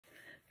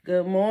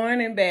Good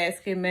morning,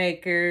 basket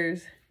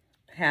makers.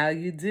 How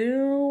you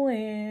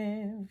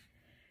doing?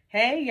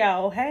 Hey,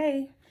 y'all.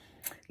 Hey.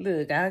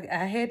 Look,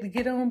 I had to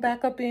get on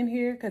back up in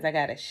here because I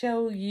got to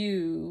show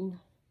you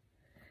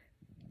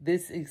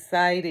this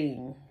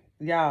exciting.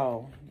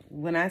 Y'all,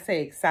 when I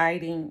say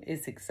exciting,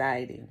 it's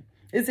exciting.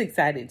 It's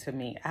exciting to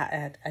me.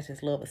 I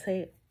just love a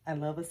sale. I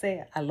love a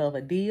sale. I love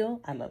a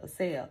deal. I love a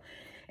sale.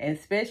 And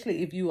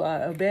especially if you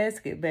are a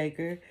basket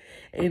baker,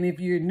 and if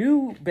you're a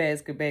new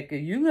basket baker,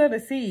 you're going to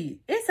see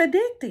it's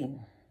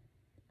addicting.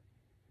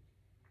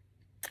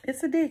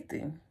 It's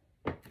addicting.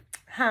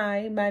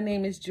 Hi, my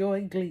name is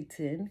Joy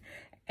Gleaton,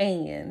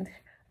 and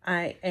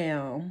I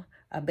am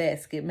a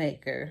basket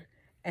maker,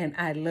 and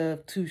I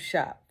love to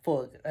shop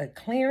for a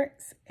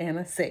clearance and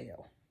a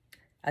sale.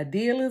 A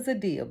deal is a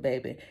deal,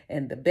 baby,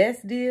 and the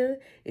best deal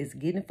is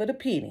getting for the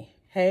penny.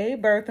 Hey,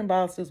 Birth and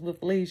Bosses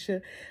with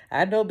Felicia.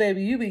 I know,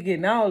 baby, you be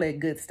getting all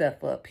that good stuff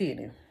for a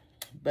penny,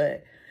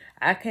 but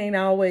I can't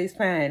always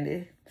find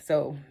it,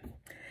 so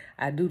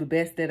I do the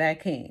best that I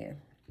can.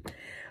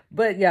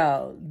 But,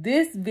 y'all,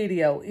 this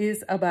video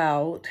is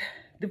about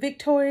the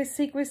Victoria's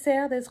Secret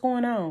sale that's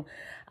going on.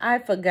 I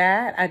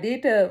forgot. I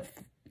did the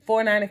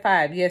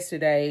 $4.95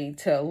 yesterday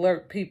to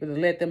alert people,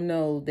 to let them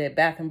know that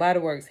Bath & Body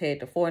Works had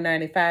the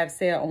 $4.95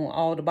 sale on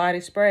all the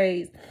body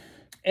sprays,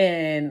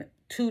 and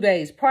 2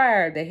 days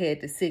prior, they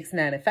had the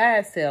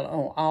 $6.95 sale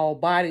on all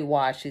body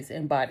washes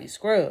and body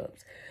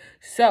scrubs.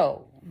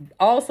 So,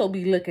 also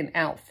be looking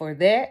out for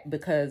that,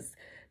 because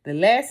the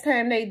last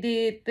time they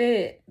did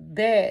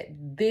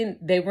then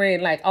they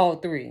ran like all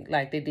three.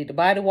 Like they did the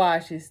body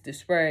washes, the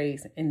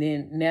sprays, and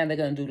then now they're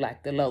going to do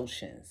like the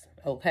lotions,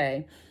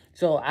 okay?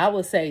 So, I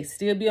would say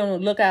still be on the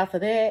lookout for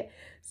that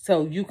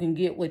so you can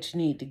get what you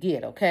need to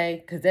get,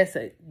 okay? Because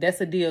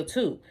that's a deal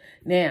too.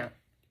 Now,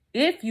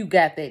 if you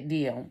got that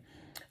deal,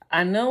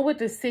 I know with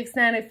the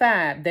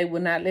 $6.95, they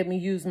would not let me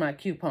use my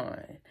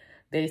coupon.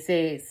 They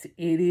said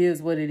it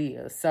is what it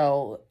is.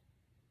 So,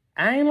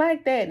 I ain't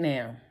like that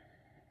now.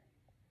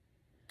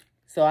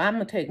 So, I'm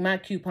going to take my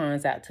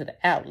coupons out to the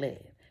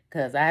outlet,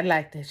 because I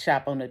like to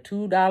shop on the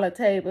 $2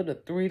 table, the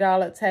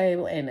 $3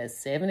 table, and the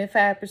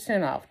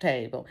 75% off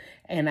table.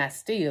 And I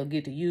still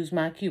get to use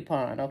my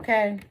coupon,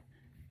 okay?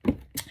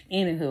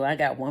 Anywho, I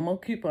got one more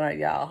coupon,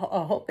 y'all.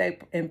 I hope they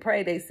and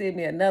pray they send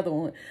me another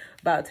one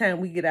by the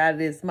time we get out of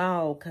this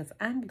mall, because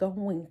I'm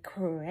going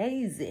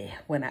crazy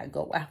when I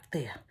go out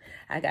there.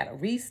 I got to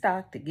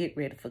restock to get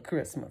ready for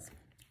Christmas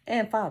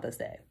and Father's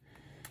Day.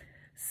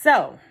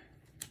 So,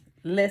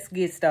 let's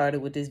get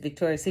started with this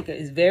Victoria's Secret.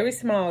 It's very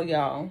small,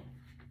 y'all.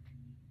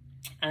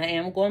 I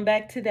am going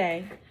back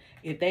today.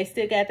 If they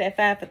still got that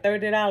 5 for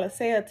 $30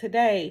 sale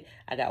today,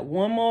 I got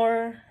one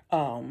more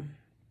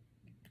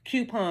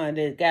coupon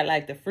that got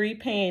like the free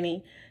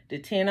panty, the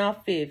 10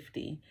 off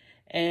 50,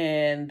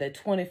 and the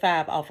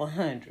 25 off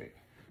 100.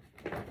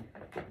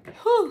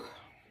 Whew.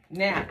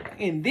 Now,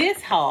 in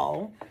this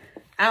haul,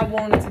 I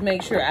wanted to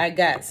make sure I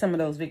got some of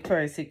those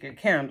Victoria's Secret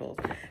candles.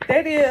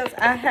 That is,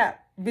 I have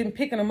been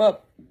picking them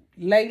up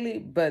lately,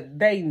 but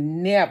they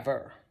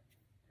never,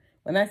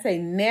 when I say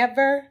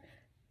never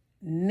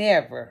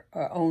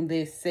are on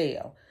this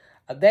sale.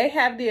 They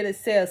have did a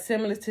sale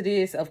similar to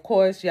this. Of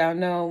course, y'all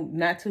know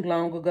not too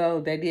long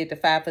ago, they did the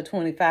 5 for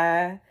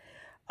 25.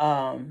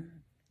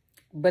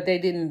 But they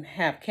didn't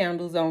have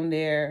candles on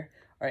there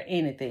or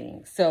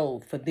anything.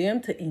 So for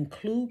them to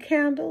include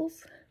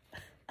candles,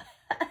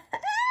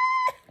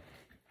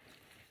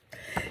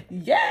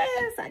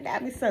 yes, I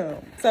got me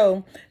some.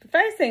 So the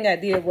first thing I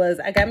did was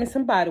I got me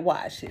some body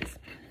washes.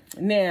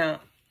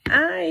 Now,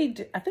 I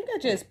think I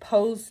just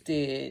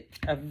posted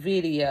a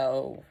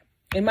video.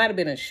 It might have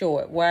been a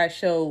short where I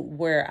showed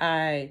where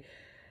I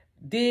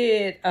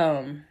did,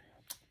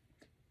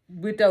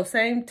 with those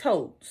same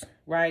totes,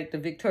 right? The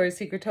Victoria's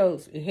Secret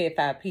totes, it had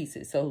 5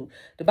 pieces. So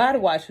the body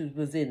wash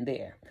was in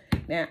there.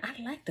 Now,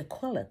 I like the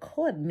color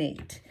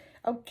coordinate,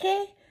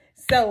 okay?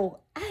 So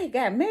I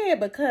got mad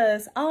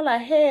because all I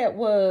had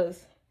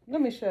was,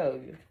 let me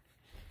show you.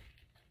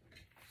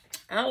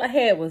 All I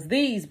had was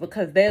these,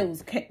 because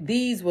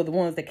these were the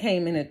ones that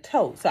came in a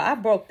tote. So I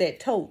broke that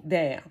tote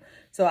down.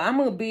 So I'm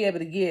going to be able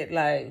to get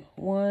like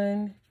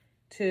 1,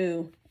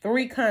 2,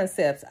 3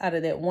 concepts out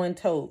of that one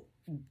tote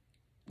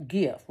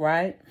gift,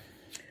 right?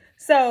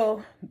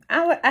 So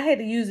I had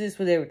to use this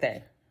with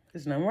everything.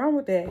 There's nothing wrong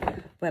with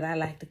that, but I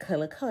like the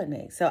color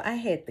coordinate. So I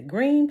had the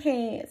green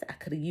pants. I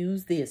could have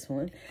used this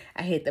one.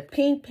 I had the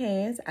pink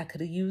pants. I could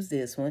have used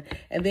this one.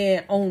 And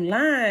then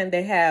online,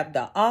 they have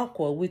the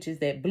aqua, which is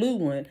that blue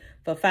one,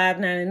 for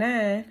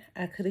 $5.99.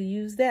 I could have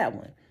used that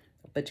one,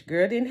 but your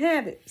girl didn't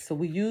have it. So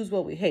we used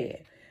what we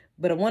had.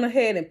 But I went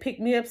ahead and picked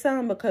me up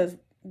some, because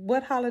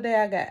what holiday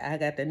I got? I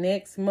got the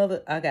next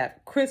I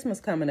got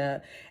Christmas coming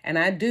up, and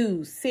I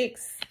do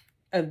 6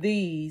 of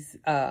these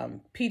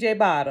PJ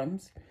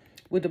bottoms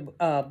with the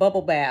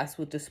bubble baths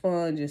with the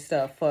sponge and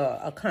stuff for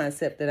a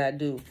concept that I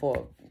do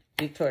for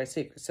Victoria's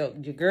Secret. So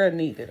your girl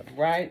needed them,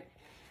 right?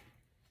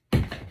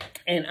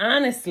 And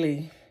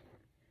honestly,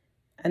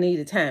 I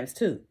needed times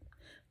 2.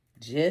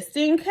 Just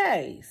in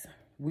case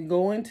we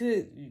go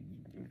into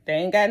They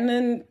ain't got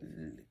nothing,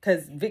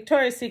 because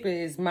Victoria's Secret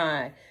is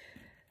my,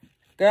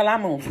 girl,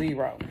 I'm on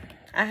 0.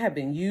 I have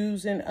been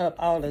using up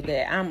all of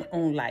that. I'm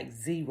on like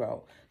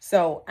 0.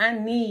 So I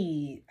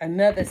need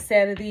another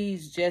set of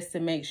these just to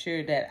make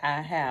sure that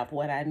I have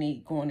what I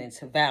need going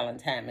into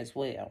Valentine as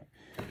well.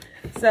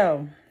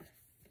 So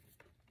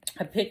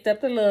I picked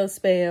up the Love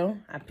Spell.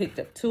 I picked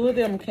up 2 of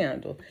them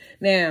candles.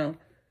 Now,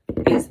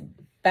 it's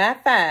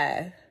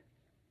by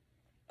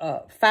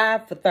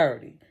 5 for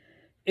 30.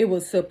 It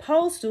was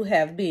supposed to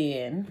have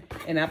been,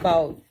 and I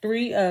bought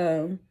 3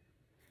 of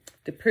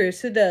the Pure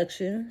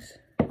Seductions.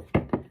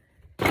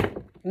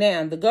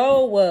 Now, the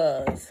goal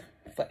was,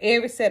 for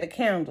every set of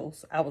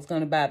candles, I was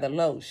going to buy the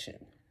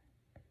lotion.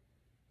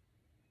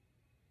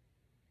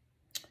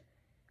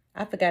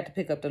 I forgot to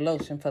pick up the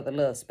lotion for the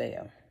Love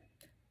Spell.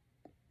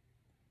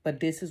 But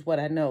this is what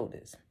I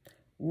noticed.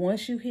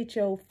 Once you hit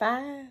your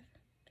 5,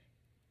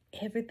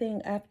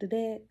 everything after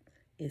that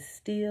is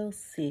still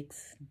 $6.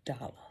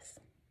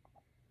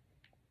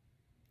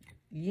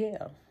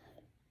 Yeah.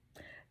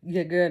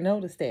 Your girl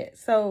noticed that.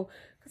 So,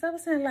 because I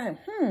was saying like,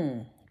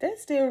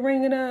 that's still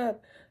ringing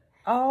up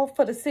all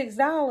for the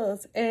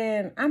 $6,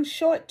 and I'm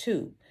short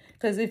 2.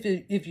 Because if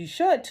you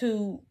short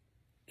 2,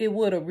 it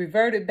would have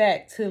reverted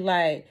back to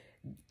like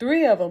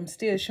 3 of them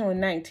still showing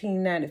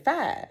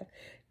 $19.95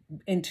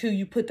 until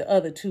you put the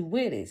other 2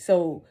 with it.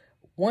 So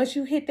once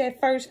you hit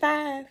that first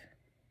 5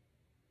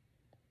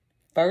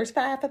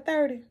 for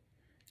 30,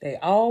 they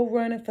all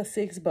running for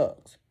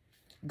 $6.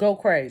 Go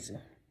crazy.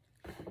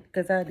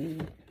 Because I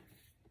did.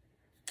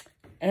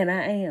 And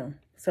I am.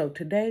 So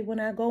today when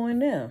I go in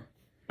there,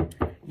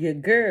 your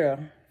girl,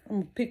 I'm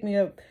going to pick me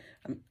up.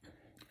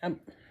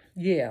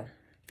 Yeah.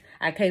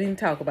 I can't even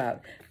talk about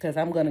it because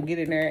I'm going to get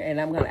in there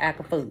and I'm going to act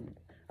a fool.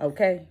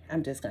 Okay?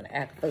 I'm just going to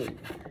act a fool.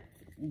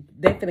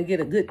 They're going to get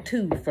a good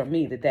 2 from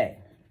me today.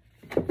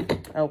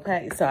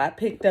 Okay? So I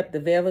picked up the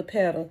Velvet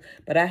Petal,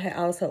 but I had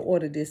also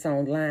ordered this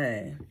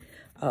online.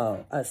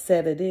 A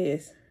set of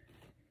this.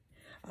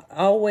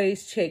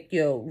 Always check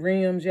your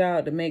rims,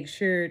 y'all, to make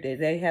sure that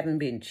they haven't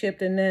been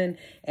chipped or nothing.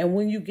 And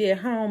when you get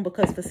home,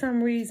 because for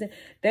some reason,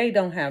 they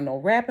don't have no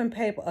wrapping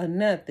paper or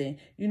nothing,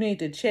 you need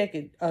to check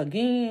it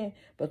again.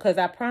 Because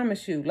I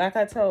promise you, like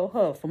I told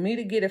her, for me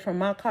to get it from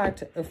my car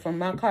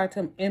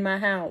to in my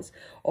house,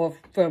 or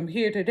from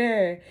here to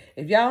there,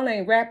 if y'all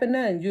ain't wrapping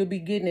nothing, you'll be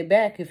getting it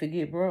back if it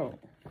get broke.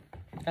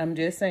 I'm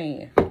just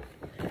saying.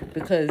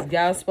 Because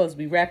y'all supposed to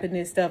be wrapping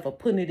this stuff or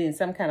putting it in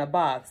some kind of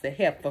box to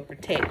help for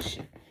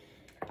protection.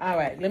 All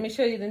right, let me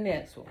show you the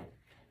next one.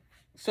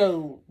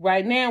 So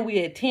right now we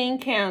had 10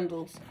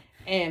 candles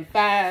and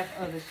 5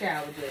 of the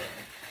shower gel.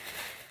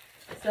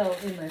 So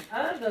in my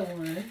other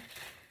one,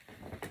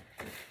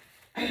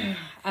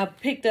 I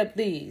picked up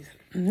these.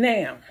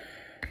 Now,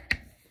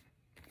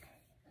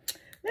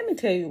 let me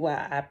tell you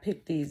why I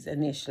picked these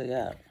initially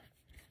up.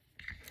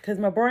 Because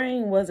my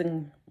brain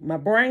wasn't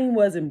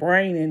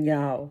braining,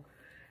 y'all.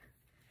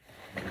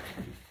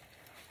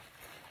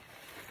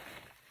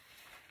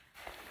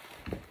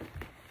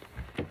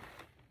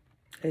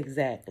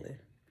 Exactly.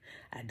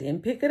 I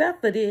didn't pick it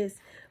up for this,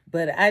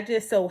 but I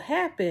just so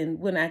happened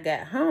when I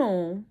got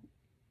home,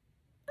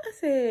 I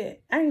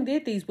said, I ain't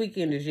did these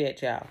weekenders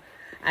yet, y'all.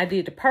 I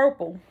did the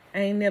purple. I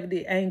ain't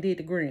did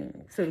the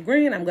green. So the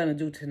green I'm gonna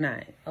do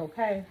tonight,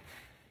 okay?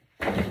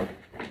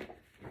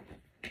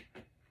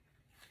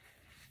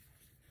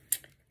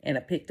 And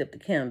I picked up the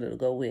candle to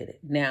go with it.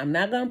 Now I'm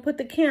not gonna put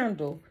the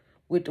candle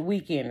with the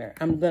weekender.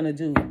 I'm gonna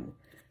do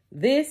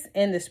this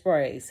and the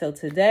spray. So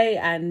today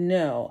I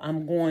know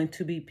I'm going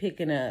to be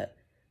picking up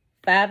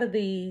 5 of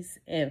these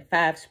and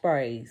 5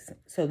 sprays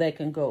so they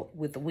can go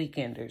with the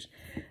weekenders.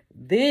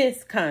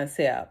 This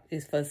concept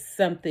is for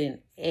something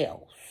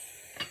else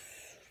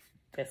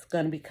that's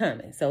going to be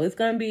coming. So it's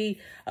going to be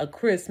a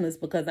Christmas,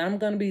 because I'm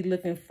going to be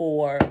looking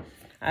for,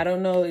 I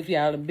don't know if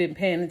y'all have been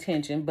paying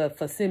attention, but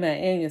for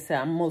semi-annual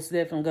sale, I'm most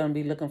definitely going to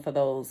be looking for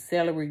those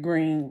celery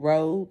green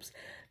robes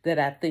that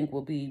I think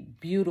will be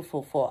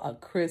beautiful for a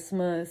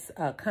Christmas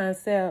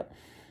concept.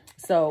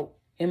 So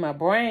in my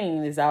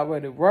brain is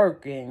already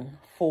working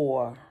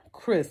for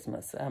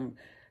Christmas. I'm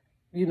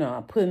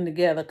putting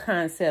together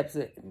concepts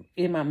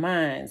in my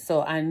mind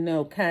so I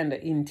know kind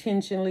of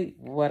intentionally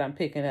what I'm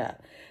picking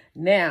up.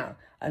 Now,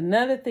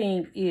 another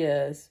thing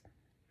is,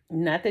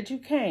 not that you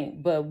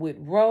can't, but with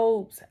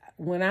robes,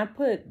 when I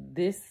put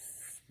these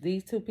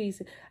 2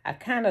 pieces, I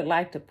kind of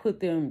like to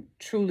put them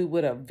truly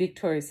with a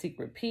Victoria's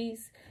Secret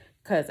piece.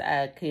 Because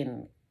I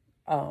can,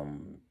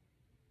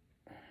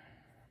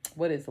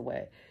 what is the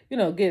way?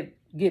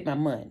 Get my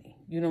money.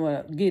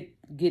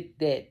 Get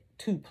that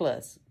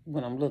 2+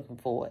 when I'm looking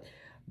for it.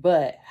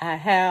 But I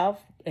have,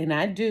 and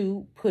I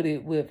do put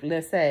it with,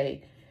 let's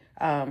say,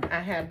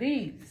 I have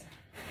these.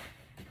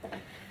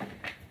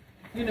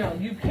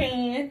 You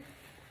can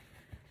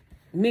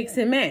mix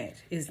and match.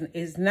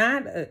 It's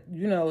not,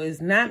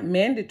 it's not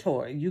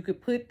mandatory. You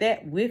could put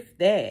that with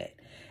that.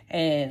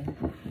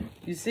 And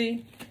you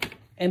see?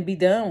 And be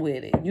done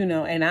with it,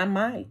 and I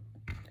might.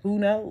 Who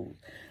knows?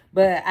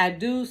 But I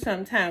do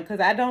sometimes, because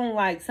I don't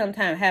like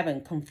sometimes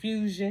having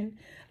confusion.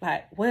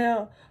 Like,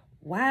 well,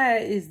 why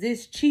is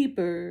this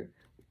cheaper?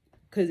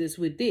 Because it's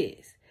with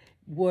this.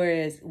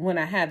 Whereas when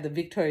I have the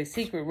Victoria's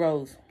Secret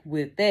rose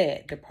with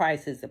that, the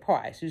price is the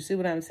price. You see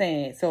what I'm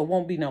saying? So it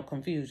won't be no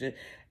confusion.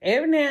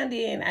 Every now and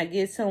then I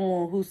get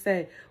someone who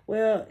say,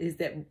 well, is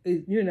the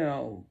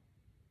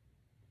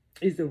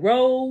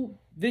robe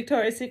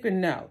Victoria's Secret?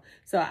 No.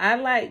 So I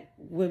like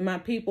when my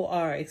people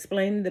are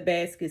explaining the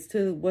baskets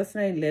to what's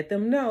name, let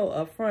them know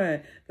up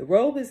front, the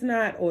robe is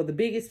not, or the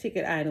biggest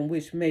ticket item,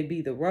 which may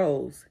be the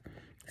rose.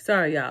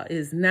 Sorry, y'all,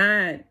 is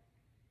not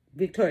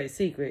Victoria's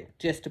Secret,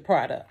 just the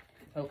product.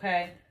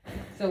 Okay?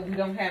 So we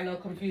don't have no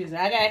confusion.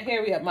 I got to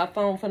hurry up. My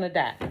phone finna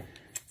die.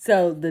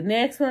 So the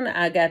next one,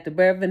 I got the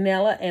Bare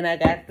Vanilla and I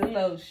got the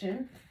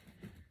lotion.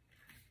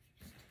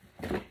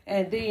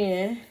 And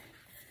then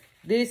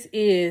this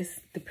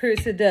is the Pure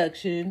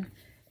Seduction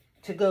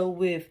to go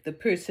with the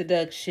Pure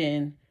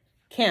Seduction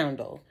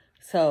candle.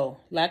 So,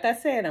 like I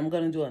said, I'm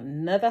going to do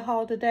another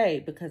haul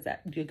today because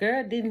your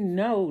girl didn't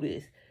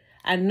notice.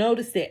 I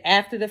noticed it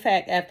after the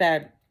fact, after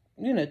I,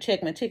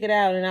 checked my ticket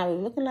out and I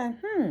was looking like,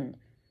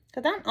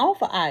 because I'm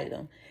off an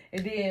item.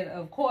 And then,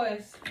 of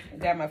course, I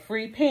got my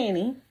free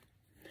panty.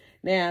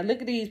 Now,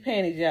 look at these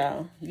panties,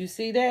 y'all. You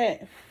see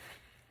that?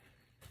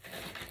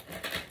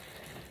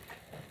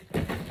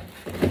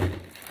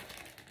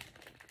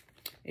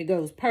 It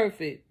goes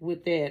perfect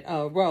with that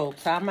robe.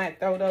 So I might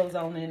throw those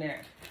on in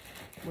there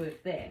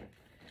with that.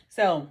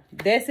 So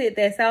that's it.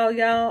 That's all,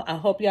 y'all. I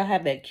hope y'all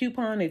have that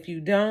coupon. If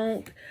you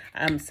don't,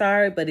 I'm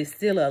sorry, but it's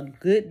still a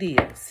good deal.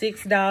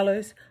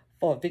 $6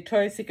 for a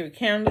Victoria's Secret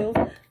candle.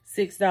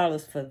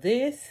 $6 for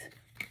this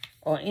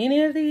or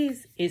any of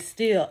these is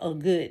still a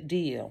good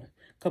deal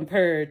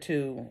compared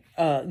to,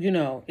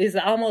 it's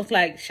almost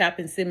like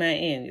shopping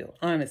semi-annual,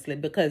 honestly,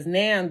 because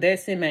now their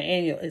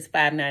semi-annual is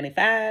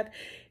 $5.95.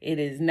 It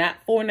is not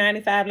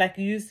 $4.95 like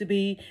it used to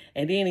be.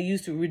 And then it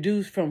used to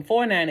reduce from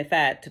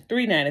 $4.95 to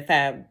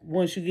 $3.95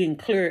 once you're getting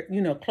clear,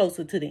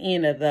 closer to the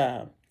end of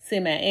the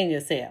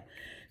semi-annual sale.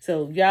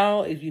 So,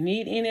 y'all, if you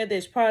need any of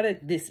this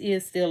product, this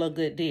is still a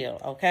good deal,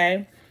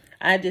 okay?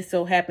 I just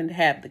so happen to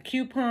have the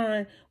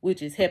coupon,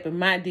 which is helping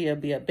my deal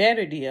be a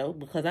better deal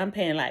because I'm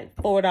paying like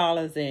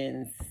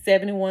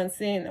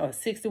 $4.71 or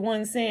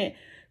 61 cents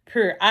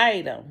per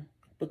item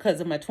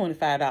because of my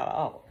 $25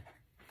 off.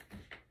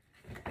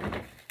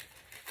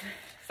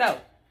 So,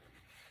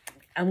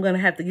 I'm going to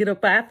have to get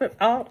up off.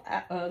 I'm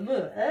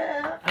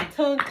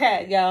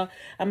tongue-tied, y'all.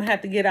 I'm going to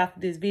have to get off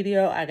this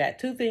video. I got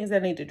 2 things I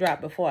need to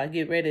drop before I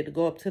get ready to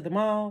go up to the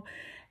mall.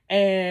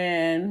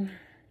 And,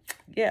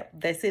 yep,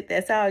 that's it.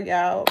 That's all,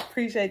 y'all.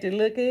 Appreciate you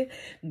looking.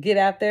 Get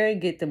out there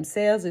and get them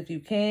sales if you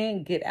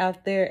can. Get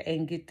out there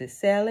and get to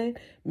selling.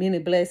 Many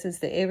blessings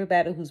to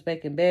everybody who's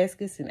making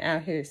baskets and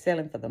out here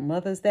selling for the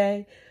Mother's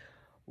Day.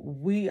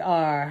 We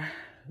are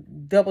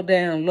double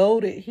down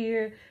loaded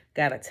here.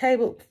 Got a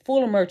table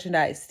full of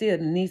merchandise still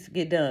that needs to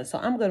get done. So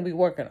I'm going to be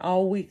working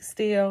all week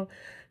still.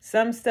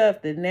 Some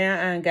stuff that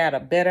now I got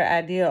a better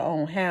idea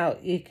on how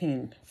it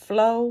can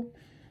flow.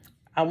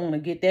 I want to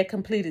get that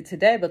completed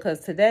today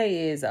because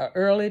today is an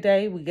early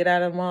day. We get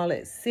out of the mall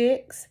at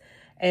 6.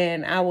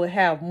 And I will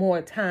have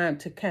more time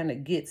to kind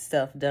of get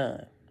stuff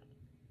done.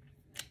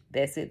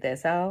 That's it.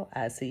 That's all.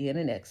 I'll see you in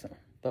the next one.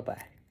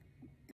 Bye-bye.